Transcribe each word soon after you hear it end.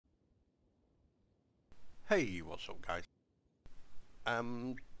Hey, what's up guys?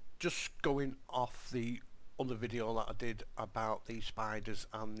 Just going off the other video that I did about the spiders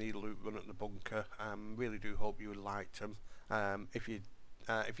and the loot run at the bunker. Really do hope you liked them. If you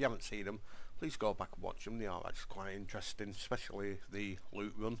haven't seen them, please go back and watch them. They are actually quite interesting, especially the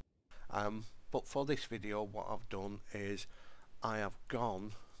loot run. But for this video, what I've done is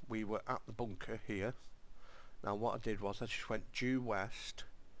we were at the bunker here. Now what I did was I just went due west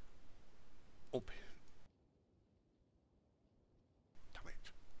up.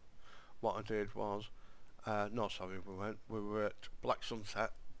 What I did was, no sorry, we were at Black Sunset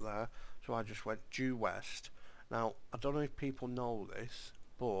there, so I just went due west. Now I don't know if people know this,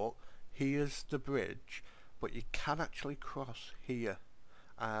 but here's the bridge, but you can actually cross here.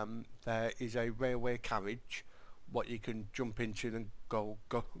 There is a railway carriage what you can jump into and go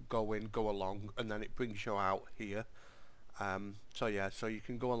along, and then it brings you out here. So yeah, so you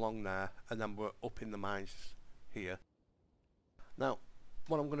can go along there, and then we're up in the mines here. Now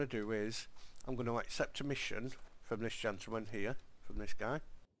what I'm going to do is I'm going to accept a mission from this gentleman here, from this guy.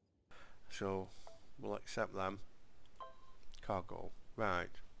 So we'll accept them. Cargo, right.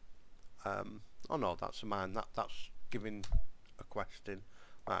 Oh no, that's a mine. That's giving a quest in.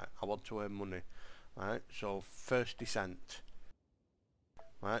 Right, I want to earn money. Right, so first descent.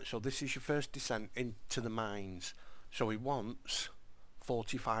 Right, so this is your first descent into the mines. So he wants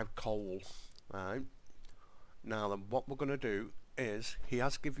 45 coal. Right. Now then, what we're going to do is he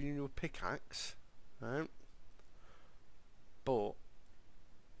has given you a pickaxe, right? But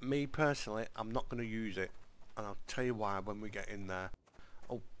me personally, I'm not going to use it, and I'll tell you why when we get in there.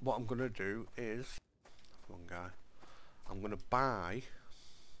 Oh, what I'm going to do is, one guy, I'm going to buy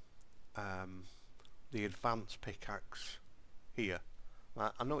the advanced pickaxe here.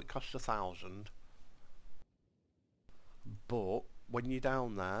 Right? I know it costs 1,000, but when you're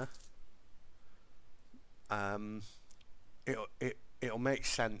down there, it'll make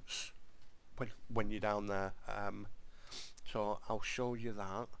sense when you're down there. So I'll show you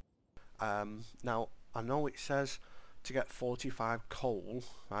that. Now I know it says to get 45 coal,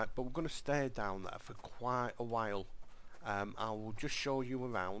 right, but we're going to stay down there for quite a while. I will just show you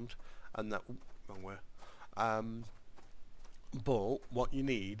around, and that wrong way. But what you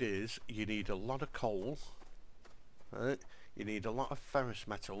need is a lot of coal, right? You need a lot of ferrous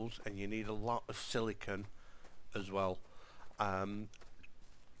metals, and you need a lot of silicon as well,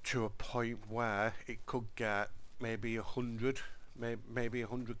 to a point where it could get maybe 100, maybe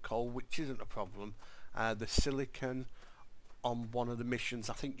 100 coal, which isn't a problem. The silicon on one of the missions,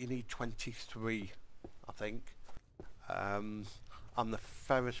 I think you need 23, I think. And the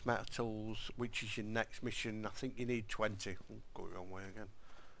ferrous metals, which is your next mission, I think you need 20. Go the wrong way again.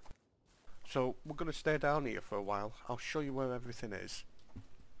 So we're going to stay down here for a while. I'll show you where everything is.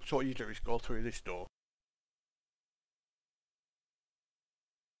 So what you do is go through this door.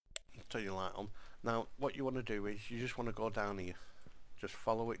 Turn your light on. Now what you want to do is you just want to go down here. Just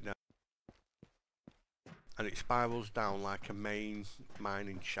follow it down. And it spirals down like a main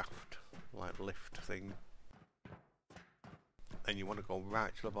mining shaft, like lift thing. And you want to go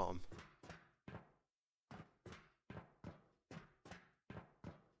right to the bottom.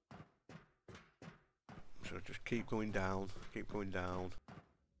 So just keep going down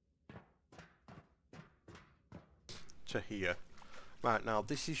to here. Right, now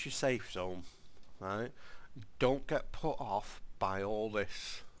this is your safe zone, right? Don't get put off by all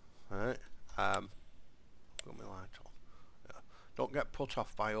this, right? Got my light on. Yeah. Don't get put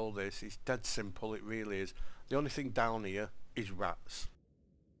off by all this. It's dead simple, it really is. The only thing down here is rats.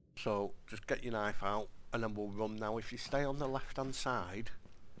 So just get your knife out and then we'll run. Now if you stay on the left hand side,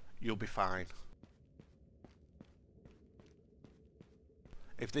 you'll be fine.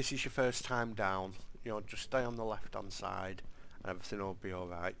 If this is your first time down, you know, just stay on the left hand side and everything will be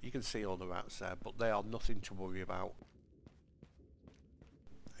alright. You can see all the rats there, but they are nothing to worry about.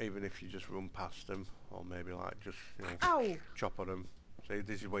 Even if you just run past them, or maybe like just, you know, ow, chop on them. See,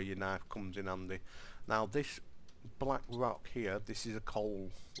 this is where your knife comes in handy. Now this black rock here, this is a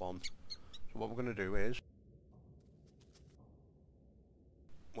coal one. So what we're going to do is...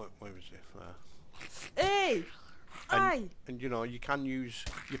 Where is it? There. Hey! And you know, you can use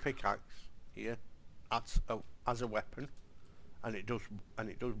your pickaxe here as a weapon, and it does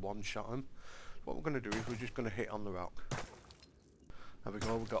one shot them. What we're going to do is we're just going to hit on the rock. There we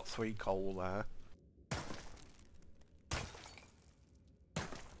go. We've got 3 coal there.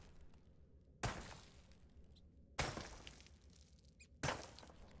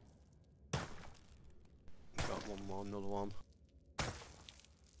 Got one more, another one.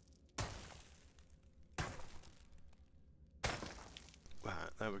 Right,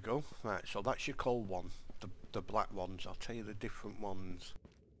 there we go. Right, so that's your coal one. The the black ones. I'll tell you the different ones.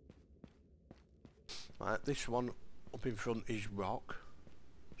 Right, this one up in front is rock.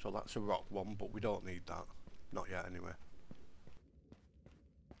 So that's a rock one, but we don't need that. Not yet anyway.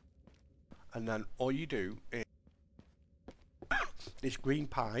 And then all you do is this green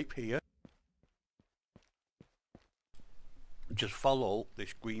pipe here. Just follow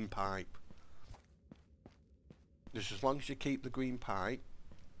this green pipe. Just as long as you keep the green pipe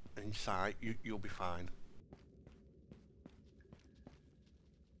in sight, you'll be fine.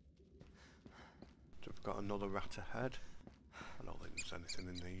 So we've got another rat ahead. I don't think there's anything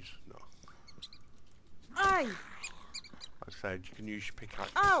in these. No. Aye. Like I said, you can use your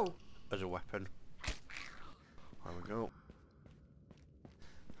pickaxe as a weapon. There we go.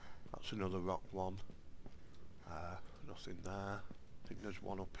 That's another rock one. Nothing there. I think there's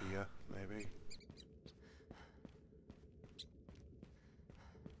one up here, maybe.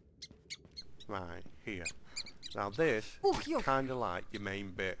 Right, here. Now this is kind of like your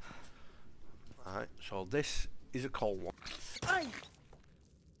main bit. Right, so this is a coal one. Aye.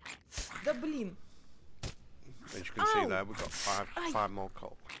 The blin. As you can see there, we've got five more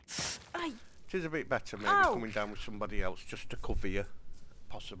coal. Aye. It is a bit better maybe coming down with somebody else just to cover you,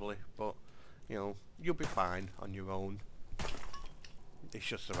 possibly. But, you know, you'll be fine on your own. It's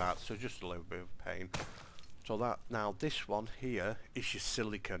just a rat, so just a little bit of pain. So that, now this one here is your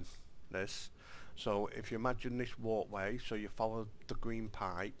silicon. This. So if you imagine this walkway, so you follow the green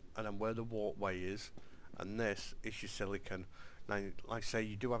pipe, and then where the walkway is, and this is your silicon. Now, like I say,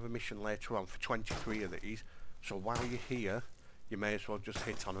 you do have a mission later on for 23 of these, so while you're here, you may as well just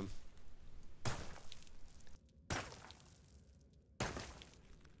hit on them.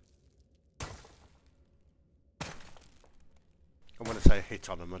 And when I say hit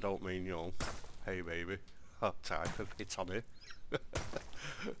on them, I don't mean, you know, hey baby, that type of hit on it.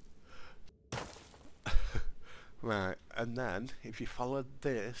 Right, and then if you follow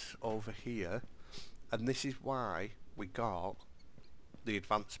this over here, and this is why we got the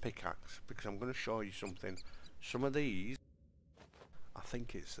advanced pickaxe, because I'm going to show you something. Some of these, I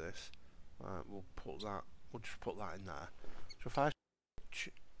think it's this. Right, we'll just put that in there. So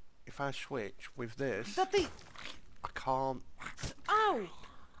if I switch with this, I can't. Ow!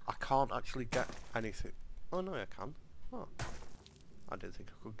 I can't actually get anything. Oh no, I can. Oh, I didn't think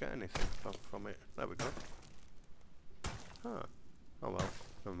I could get anything from it. There we go. Huh. Oh well,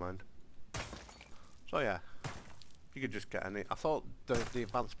 never mind. So yeah, you could just get any. I thought the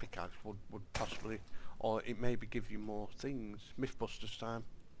advanced pickaxe would possibly, or it maybe give you more things. Mythbusters time.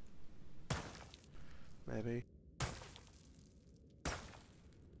 Maybe.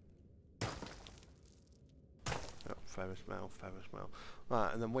 Oh, ferrous metal.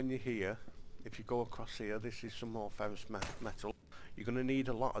 Right, and then when you're here, if you go across here, this is some more ferrous metal. You're going to need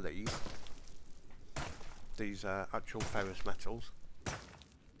a lot of these actual ferrous metals,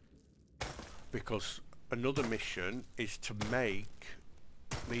 because another mission is to make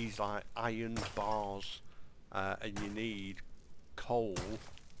these like iron bars, and you need coal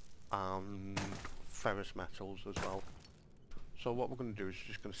and ferrous metals as well. So what we're going to do is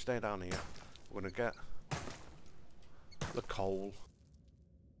just going to stay down here. We're going to get the coal,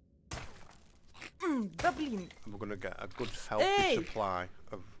 And we're going to get a good healthy supply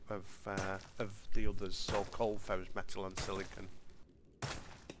of the others, so coal, ferrous metal and silicon.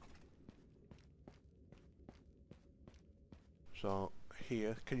 So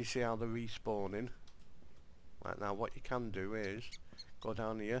here, can you see how they're respawning? Right, now what you can do is go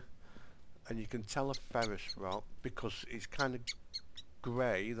down here, and you can tell a ferrous rock because it's kind of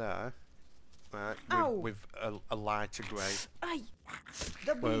grey there, right, with a lighter grey. Aye.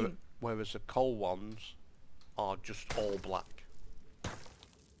 Whereas the coal ones are just all black.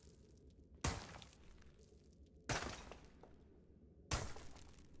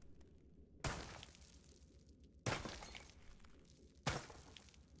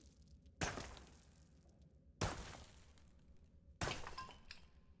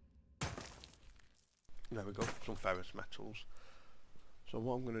 There we go, some ferrous metals. So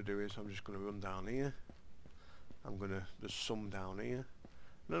what I'm going to do is I'm just going to run down here. There's some down here.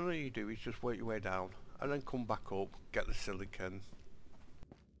 And all you do is just work your way down and then come back up, get the silicon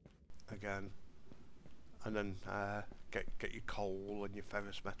again, and then get your coal and your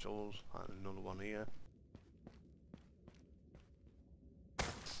ferrous metals, and another one here.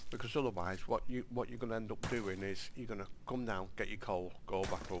 Because otherwise what you're going to end up doing is you're going to come down, get your coal, go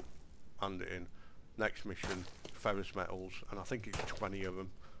back up, hand it in. Next mission, ferrous metals, and I think it's 20 of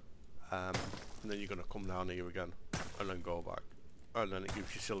them, and then you're going to come down here again and then go back, and then it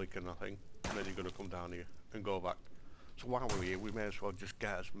gives you silicon, I think, and then you're going to come down here and go back. So while we're here, we may as well just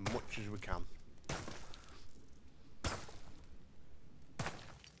get as much as we can.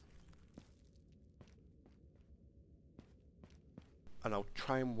 and I'll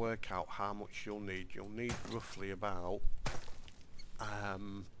try and work out how much you'll need. You'll need roughly about,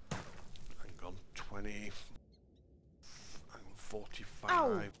 hang on, 20, hang on, 45.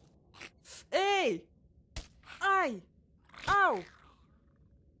 Ow! Hey! Aye! Ow!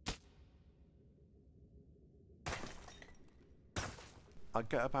 I'll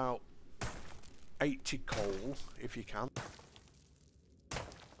get about 80 coal if you can.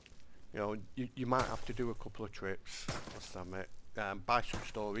 You know, you might have to do a couple of trips, must admit. Buy some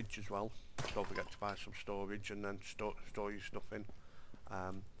storage as well. Don't forget to buy some storage and then store your stuff in.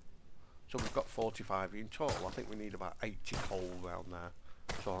 So we've got 45 in total. I think we need about 80 coal around there.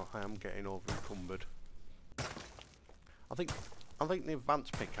 So I am getting over encumbered. I think the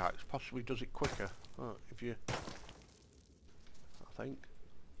advanced pickaxe possibly does it quicker. Oh, if you, I think.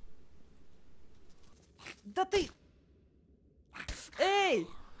 That they... Hey!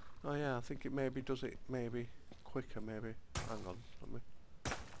 Oh yeah, I think it maybe does it maybe quicker maybe. Hang on, let me.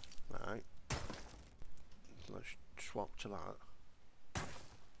 Right. Let's swap to that.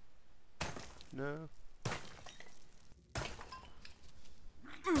 No.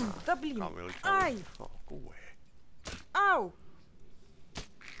 Dublin! Can't really tell. Aye! Oh, go away. Ow!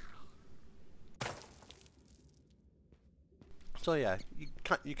 So yeah, you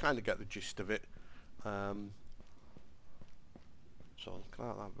kind of get the gist of it. So look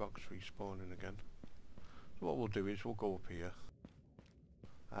at that rock's respawning again. So what we'll do is we'll go up here.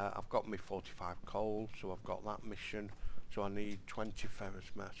 I've got my 45 coal, so I've got that mission. So I need 20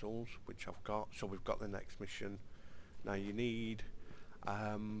 ferrous metals, which I've got. So we've got the next mission. Now you need,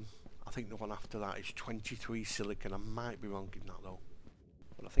 I think the one after that is 23 silicon. I might be wrong in that though,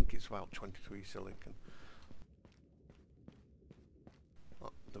 but I think it's about 23 silicon.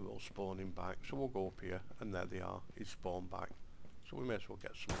 Oh, they're all spawning back, so we'll go up here, and there they are. It's spawned back. So we may as well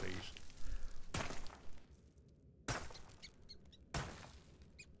get some of these.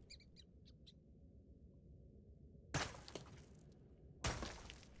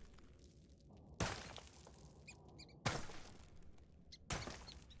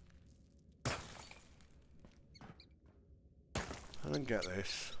 And then get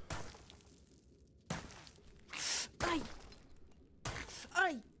this. Ай!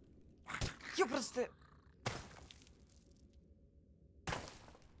 Ай! Ёпрсте!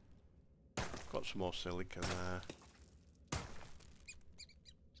 Got some more silicon there.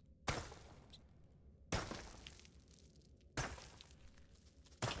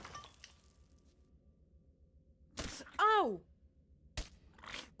 Ау!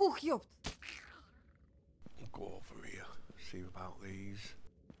 Ух, ёпт! We'll go over here, see about these.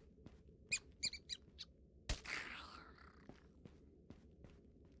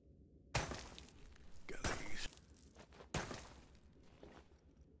 Get these.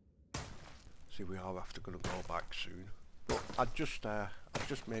 See, we are after going to go back soon. But I'd just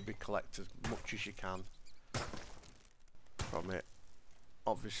maybe collect as much as you can from it.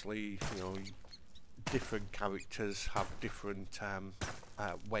 Obviously, you know, different characters have different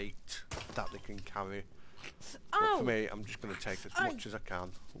weight that they can carry. But for me, I'm just going to take as much as I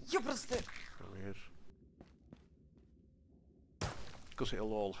can. Ёпрсте! There he is. Because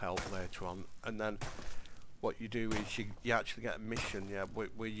it'll all help later on. And then what you do is you actually get a mission, yeah,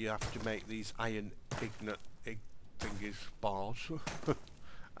 where you have to make these iron thingies, bars.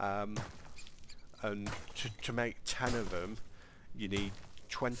 And to make 10 of them, you need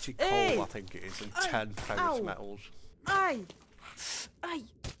 20 coal, Hey! I think it is, and 10 ferrous Ow! metals. Ай! Ай!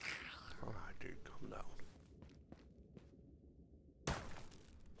 Alright, dude, calm down.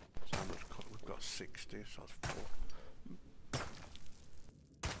 So how much coal? We've got 60, so that's 4.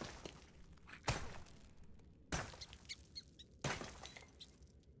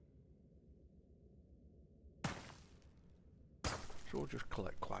 So we'll just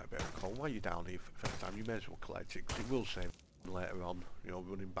collect quite a bit of coal. While you're down here for the first time, you may as well collect it, because it will save later on, you know,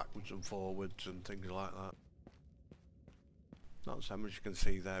 running backwards and forwards and things like that. Not so much, you can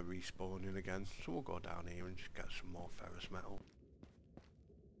see they're respawning again. So we'll go down here and just get some more ferrous metal.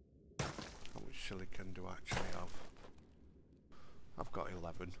 How much silicon do I actually have? I've got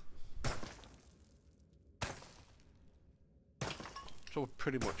 11. So we're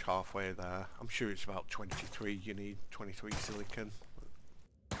pretty much halfway there. I'm sure it's about 23, you need 23 silicon.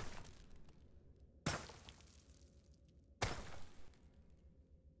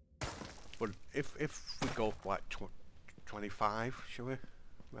 But if we go for like 25, shall we?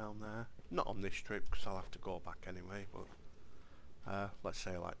 Around there. Not on this trip, because I'll have to go back anyway, but let's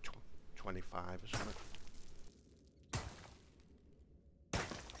say like 25 or something.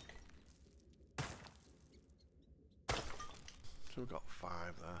 So we've got 5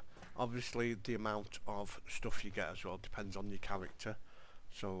 there. Obviously the amount of stuff you get as well depends on your character.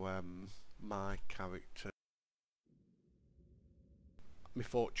 So my character, my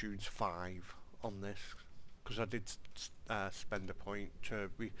fortune's 5 on this, because I did spend a point to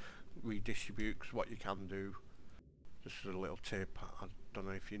redistribute, because what you can do, just as a little tip, I don't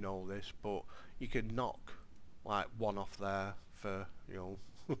know if you know this, but you can knock like 1 off there for, you know,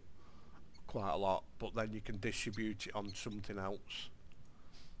 quite a lot, but then you can distribute it on something else.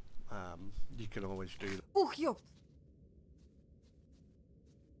 You can always do that. Ух, ёпт!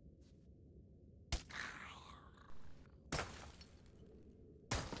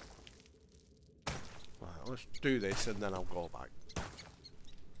 Right, let's do this and then I'll go back.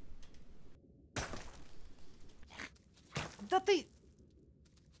 Да ты...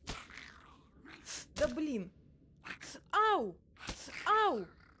 Да блин! Ау! Ау!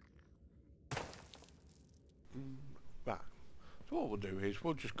 Right, so what we'll do is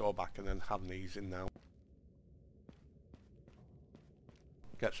we'll just go back and then hand these in now.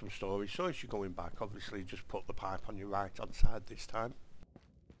 Get some storage, so as you're going back, obviously just put the pipe on your right hand side this time.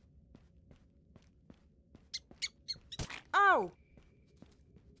 Ау!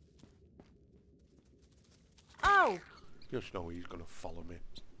 Ау! Just know he's going to follow me.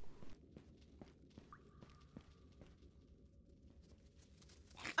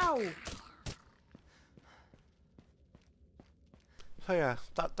 Ау! So yeah,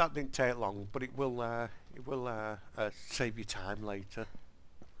 that didn't take long, but it will save you time later,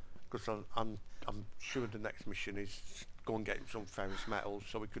 because I'm sure the next mission is go and get some ferrous metals,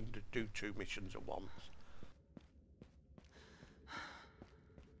 so we can do 2 missions at once.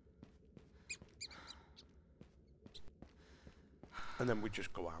 And then we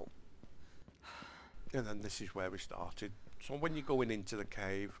just go out. And then this is where we started. So when you're going into the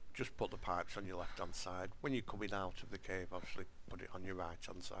cave, just put the pipes on your left hand side. When you're coming out of the cave, obviously put it on your right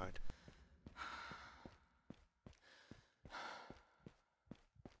hand side.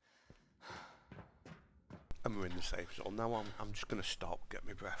 And we're in the safe zone. Now I'm just going to stop, get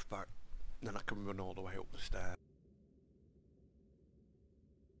my breath back, then I can run all the way up the stairs.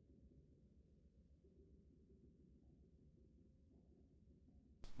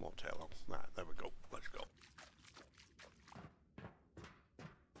 Won't take long. Right, there we go. Let's go.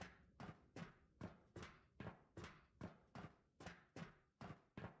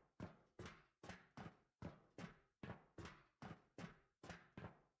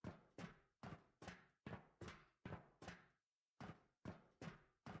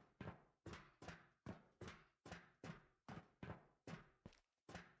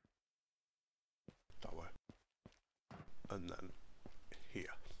 That way. And then here.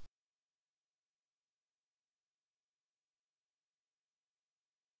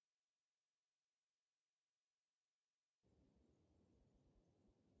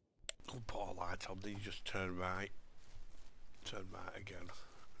 We'll put a light on, then you just turn right again,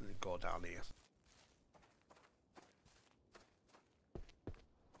 and then go down here.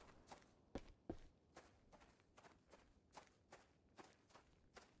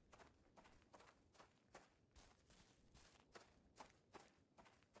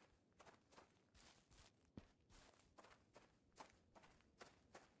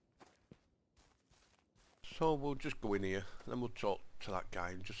 So we'll just go in here, and then we'll talk to that guy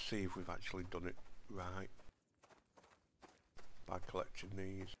and just see if we've actually done it right by collecting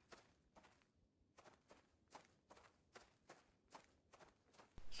these.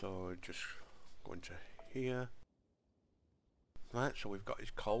 So just go into here. Right, so we've got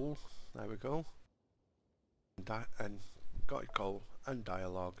his coal. There we go. And got his coal and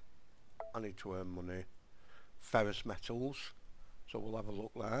dialogue. I need to earn money. Ferrous metals. So we'll have a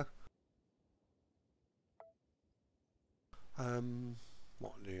look there.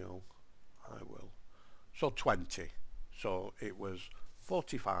 What deal? I will. So 20. So it was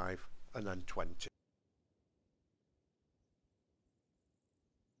 45 and then 20.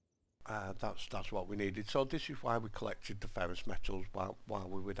 That's what we needed. So this is why we collected the ferrous metals while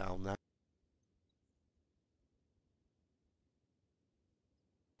we were down there.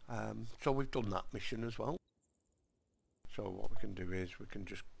 So we've done that mission as well. So what we can do is we can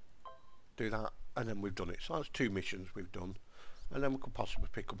just do that, and then we've done it. So that's 2 missions we've done, and then we could possibly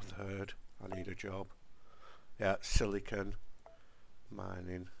pick up a third. I need a job. Yeah, silicon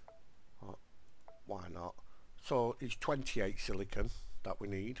mining. Oh, why not? So it's 28 silicon that we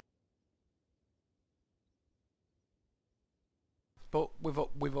need. But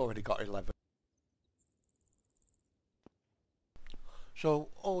we've already got 11. So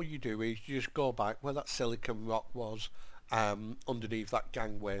all you do is you just go back where that silicon rock was, underneath that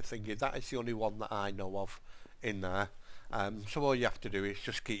gangway thingy. That is the only one that I know of in there. So all you have to do is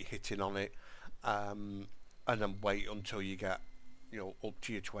just keep hitting on it, and then wait until you get, up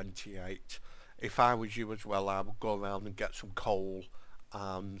to your 28. If I was you as well, I would go around and get some coal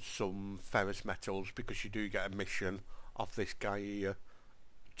and some ferrous metals, because you do get a mission off this guy here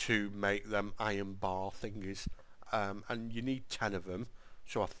to make them iron bar thingies, and you need 10 of them.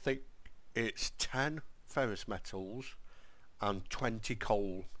 So I think it's 10 ferrous metals and 20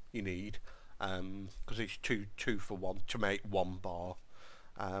 coal you need, because it's two for one to make one bar.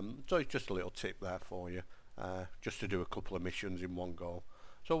 So it's just a little tip there for you, just to do a couple of missions in one go.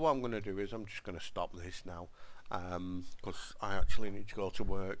 So what I'm going to do is I'm just going to stop this now, because I actually need to go to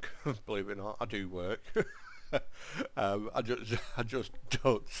work. Believe it or not, I do work. I just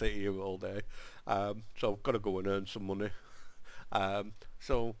don't sit here all day, so I've got to go and earn some money.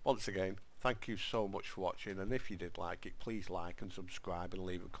 So once again, thank you so much for watching, and if you did like it, please like and subscribe and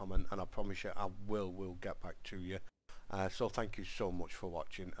leave a comment, and I promise you I will get back to you. So thank you so much for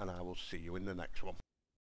watching, and I will see you in the next one.